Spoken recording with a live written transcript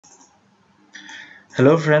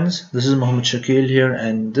Hello friends, this is Mohammed Shakil here,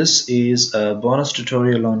 and this is a bonus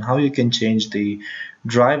tutorial on how you can change the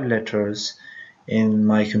drive letters in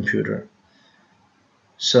my computer.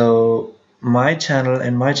 So in my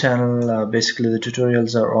channel basically the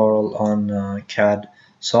tutorials are all on CAD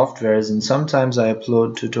softwares, and sometimes I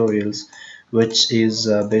upload tutorials which is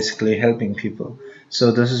basically helping people.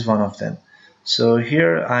 So this is one of them. So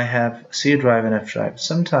here I have C drive and F drive.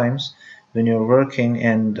 Sometimes when you're working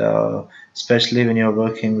and especially when you're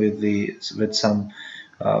working with some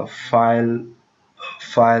uh, file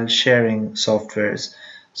file sharing softwares.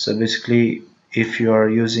 So basically if you are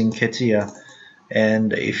using CATIA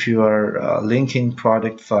and if you are linking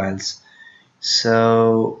product files,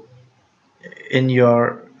 so in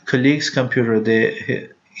your colleague's computer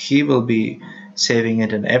he will be saving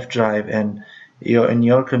it in F drive, and in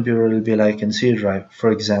your computer it will be like in C drive,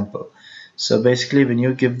 for example. So basically when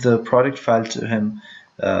you give the product file to him,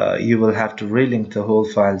 you will have to relink the whole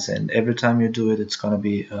files, and every time you do it, it's going to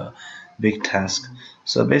be a big task.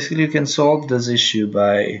 So basically you can solve this issue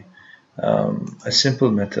by a simple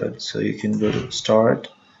method. So you can go to Start,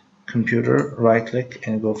 Computer, right click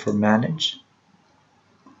and go for Manage,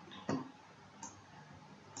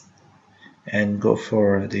 and go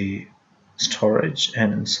for the storage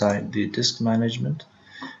and inside the disk management.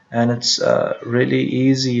 And it's a really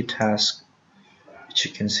easy task which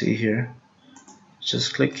you can see here.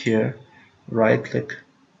 Just click here, right click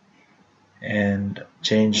and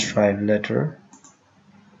change drive letter,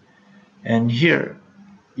 and here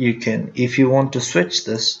you can, if you want to switch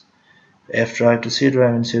this F drive to C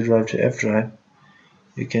drive and C drive to F drive,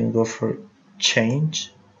 you can go for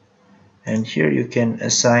change, and here you can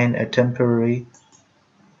assign a temporary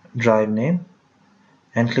drive name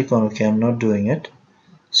and click on OK. I'm not doing it.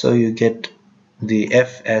 So you get the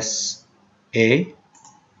FSA.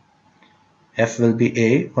 F will be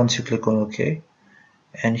A once you click on OK.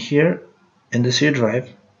 And here in the C drive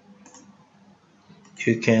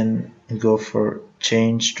you can go for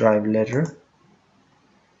change drive letter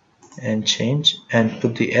and change and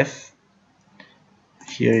put the F.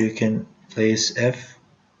 Here you can place F.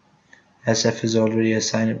 As F is already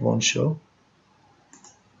assigned, it won't show.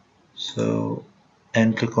 So,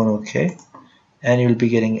 and click on OK, and you'll be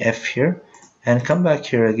getting F here, and come back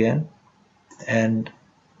here again, and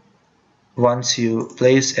once you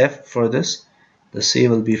place F for this, the C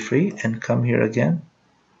will be free, and come here again,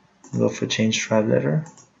 go for change drive letter,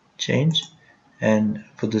 change, and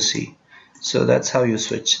put the C. So that's how you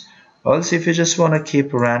switch. Also, if you just want to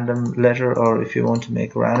keep a random letter, or if you want to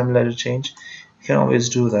make a random letter change, you can always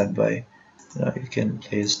do that by you can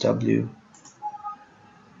place W.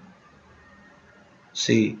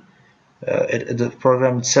 See, the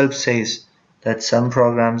program itself says that some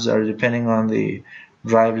programs are depending on the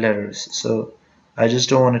drive letters, so I just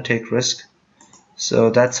don't want to take risk. So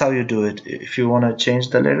that's how you do it. If you want to change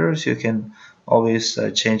the letters, you can always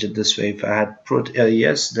change it this way. If I had put a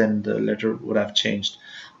yes, then the letter would have changed,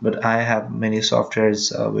 but I have many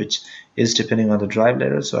softwares which is depending on the drive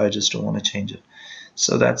letter, so I just don't want to change it.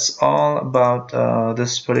 So that's all about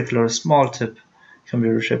this particular small tip,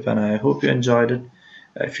 computer tip, and I hope you enjoyed it.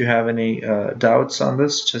 If you have any doubts on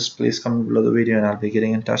this, just please comment below the video and I'll be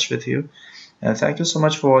getting in touch with you. And thank you so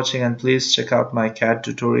much for watching, and please check out my CAD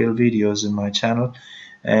tutorial videos in my channel,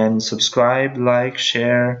 and subscribe, like,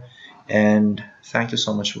 share, and thank you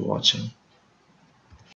so much for watching.